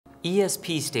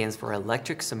ESP stands for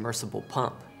Electric Submersible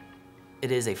Pump.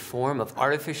 It is a form of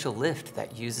artificial lift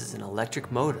that uses an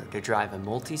electric motor to drive a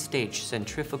multi-stage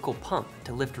centrifugal pump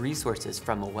to lift resources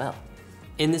from a well.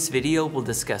 In this video, we'll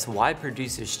discuss why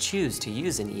producers choose to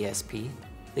use an ESP,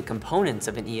 the components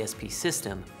of an ESP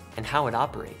system, and how it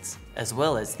operates, as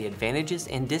well as the advantages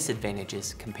and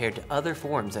disadvantages compared to other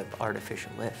forms of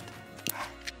artificial lift.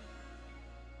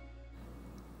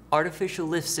 Artificial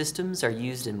lift systems are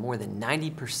used in more than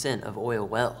 90% of oil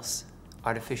wells.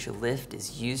 Artificial lift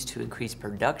is used to increase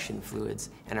production fluids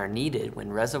and are needed when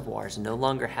reservoirs no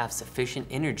longer have sufficient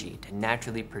energy to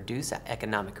naturally produce at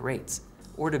economic rates,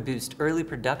 or to boost early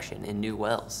production in new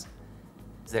wells.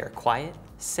 They are quiet,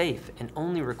 safe, and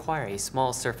only require a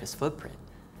small surface footprint.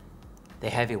 They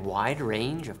have a wide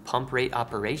range of pump rate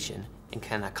operation and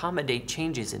can accommodate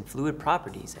changes in fluid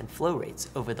properties and flow rates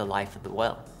over the life of the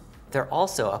well. They're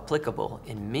also applicable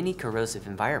in many corrosive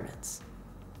environments.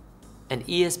 An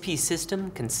ESP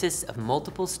system consists of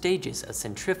multiple stages of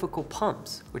centrifugal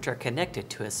pumps which are connected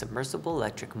to a submersible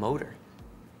electric motor.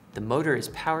 The motor is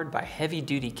powered by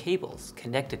heavy-duty cables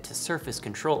connected to surface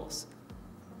controls.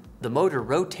 The motor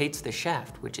rotates the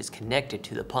shaft which is connected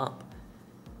to the pump.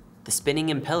 The spinning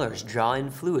impellers draw in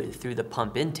fluid through the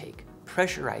pump intake,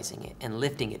 pressurizing it and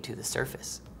lifting it to the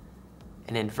surface.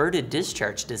 An inverted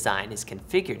discharge design is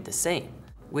configured the same,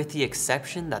 with the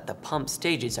exception that the pump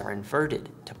stages are inverted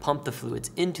to pump the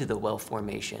fluids into the well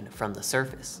formation from the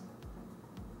surface.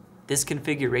 This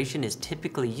configuration is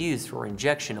typically used for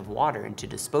injection of water into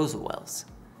disposal wells.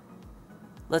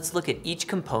 Let's look at each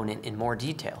component in more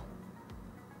detail.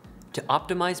 To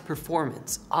optimize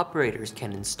performance, operators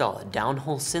can install a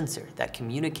downhole sensor that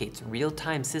communicates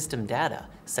real-time system data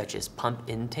such as pump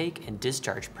intake and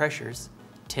discharge pressures,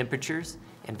 temperatures,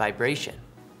 and vibration.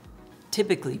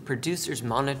 Typically, producers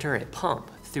monitor a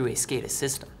pump through a SCADA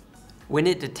system. When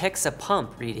it detects a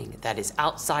pump reading that is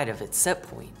outside of its set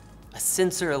point, a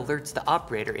sensor alerts the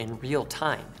operator in real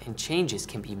time, and changes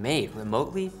can be made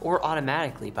remotely or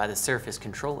automatically by the surface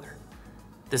controller.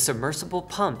 The submersible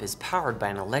pump is powered by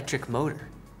an electric motor.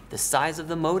 The size of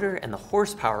the motor and the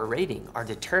horsepower rating are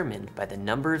determined by the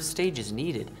number of stages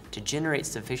needed to generate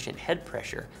sufficient head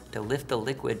pressure to lift the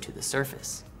liquid to the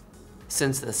surface.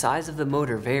 Since the size of the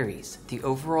motor varies, the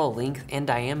overall length and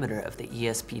diameter of the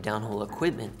ESP downhole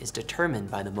equipment is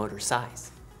determined by the motor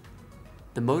size.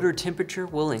 The motor temperature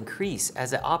will increase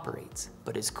as it operates,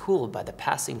 but is cooled by the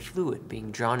passing fluid being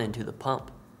drawn into the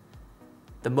pump.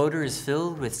 The motor is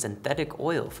filled with synthetic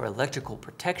oil for electrical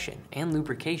protection and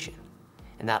lubrication,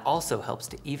 and that also helps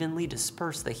to evenly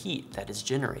disperse the heat that is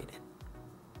generated.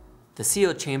 The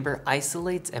seal chamber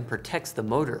isolates and protects the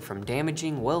motor from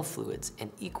damaging well fluids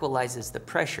and equalizes the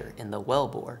pressure in the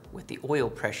wellbore with the oil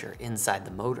pressure inside the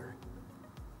motor.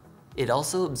 It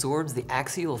also absorbs the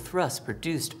axial thrust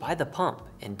produced by the pump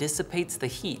and dissipates the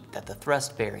heat that the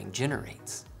thrust bearing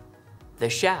generates.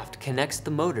 The shaft connects the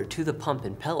motor to the pump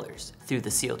impellers through the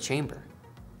seal chamber.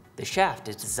 The shaft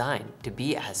is designed to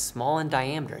be as small in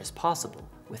diameter as possible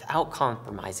without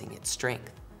compromising its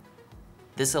strength.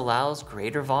 This allows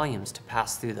greater volumes to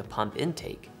pass through the pump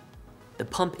intake. The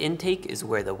pump intake is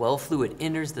where the well fluid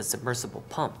enters the submersible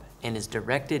pump and is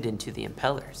directed into the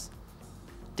impellers.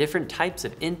 Different types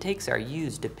of intakes are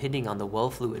used depending on the well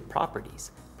fluid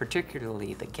properties,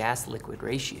 particularly the gas-liquid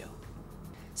ratio.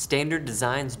 Standard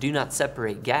designs do not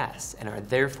separate gas and are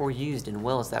therefore used in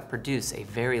wells that produce a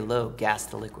very low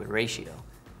gas-to-liquid ratio.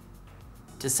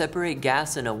 To separate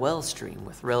gas in a well stream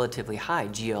with relatively high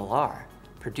GLR,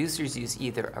 producers use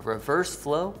either a reverse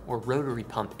flow or rotary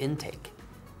pump intake.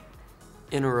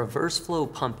 In a reverse flow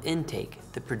pump intake,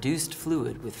 the produced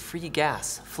fluid with free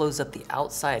gas flows up the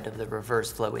outside of the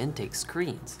reverse flow intake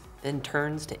screens, then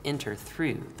turns to enter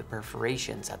through the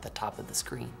perforations at the top of the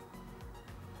screen.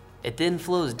 It then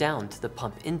flows down to the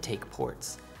pump intake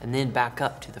ports and then back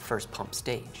up to the first pump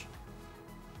stage.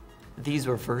 These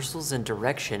reversals in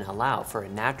direction allow for a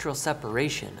natural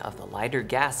separation of the lighter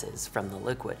gases from the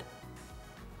liquid.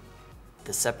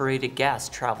 The separated gas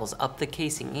travels up the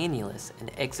casing annulus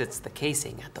and exits the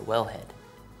casing at the wellhead.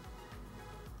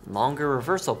 Longer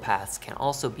reversal paths can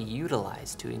also be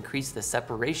utilized to increase the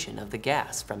separation of the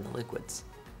gas from the liquids.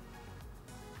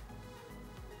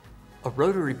 A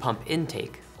rotary pump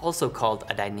intake, also called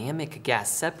a dynamic gas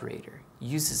separator,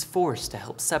 uses force to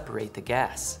help separate the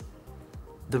gas.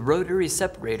 The rotary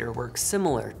separator works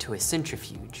similar to a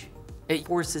centrifuge. It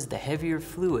forces the heavier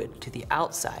fluid to the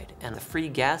outside and the free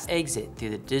gas exit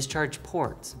through the discharge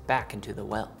ports back into the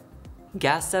well.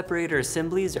 Gas separator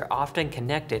assemblies are often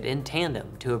connected in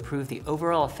tandem to improve the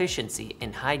overall efficiency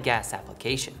in high gas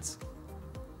applications.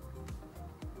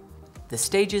 The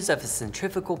stages of a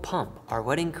centrifugal pump are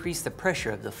what increase the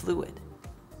pressure of the fluid.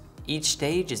 Each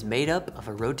stage is made up of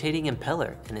a rotating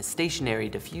impeller and a stationary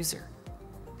diffuser.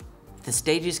 The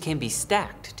stages can be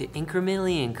stacked to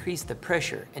incrementally increase the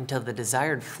pressure until the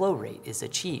desired flow rate is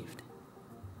achieved.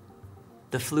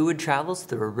 The fluid travels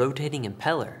through a rotating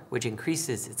impeller, which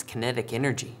increases its kinetic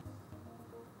energy.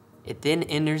 It then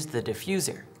enters the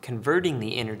diffuser, converting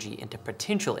the energy into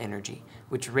potential energy,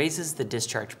 which raises the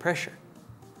discharge pressure.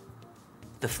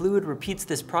 The fluid repeats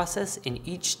this process in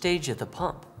each stage of the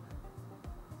pump.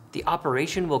 The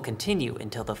operation will continue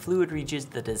until the fluid reaches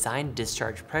the designed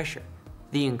discharge pressure.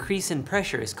 The increase in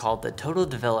pressure is called the total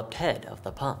developed head of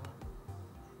the pump.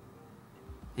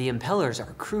 The impellers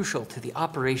are crucial to the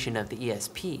operation of the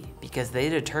ESP because they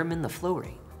determine the flow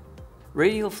rate.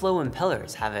 Radial flow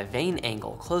impellers have a vane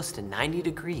angle close to 90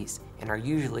 degrees and are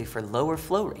usually for lower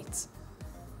flow rates.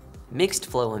 Mixed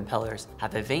flow impellers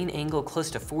have a vane angle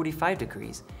close to 45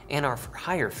 degrees and are for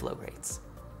higher flow rates.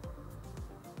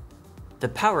 The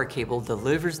power cable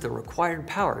delivers the required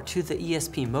power to the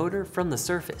ESP motor from the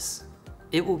surface.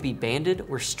 It will be banded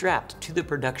or strapped to the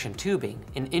production tubing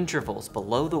in intervals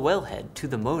below the wellhead to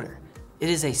the motor. It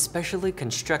is a specially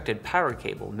constructed power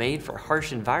cable made for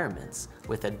harsh environments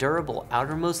with a durable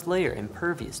outermost layer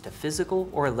impervious to physical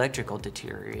or electrical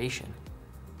deterioration.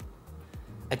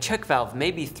 A check valve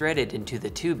may be threaded into the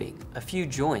tubing a few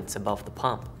joints above the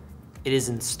pump. It is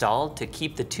installed to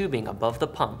keep the tubing above the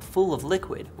pump full of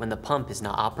liquid when the pump is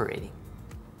not operating.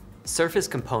 Surface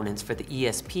components for the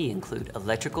ESP include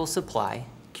electrical supply,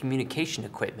 communication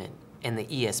equipment, and the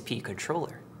ESP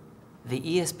controller. The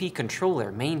ESP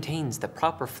controller maintains the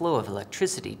proper flow of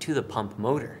electricity to the pump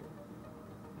motor.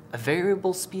 A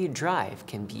variable speed drive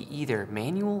can be either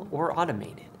manual or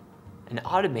automated. An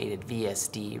automated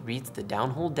VSD reads the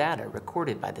downhole data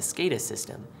recorded by the SCADA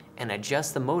system and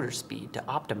adjusts the motor speed to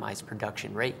optimize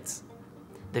production rates.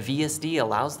 The VSD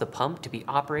allows the pump to be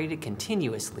operated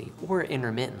continuously or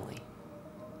intermittently.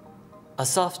 A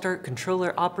soft start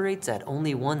controller operates at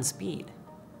only one speed.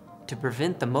 To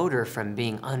prevent the motor from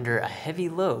being under a heavy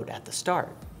load at the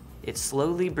start, it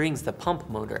slowly brings the pump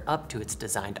motor up to its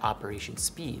designed operation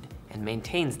speed and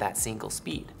maintains that single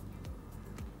speed.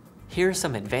 Here are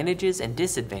some advantages and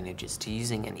disadvantages to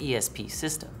using an ESP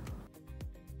system.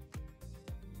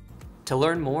 To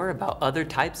learn more about other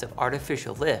types of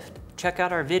artificial lift, check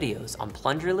out our videos on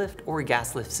plunger lift or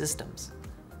gas lift systems.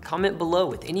 Comment below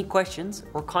with any questions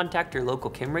or contact your local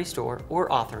Chemray store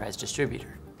or authorized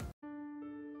distributor.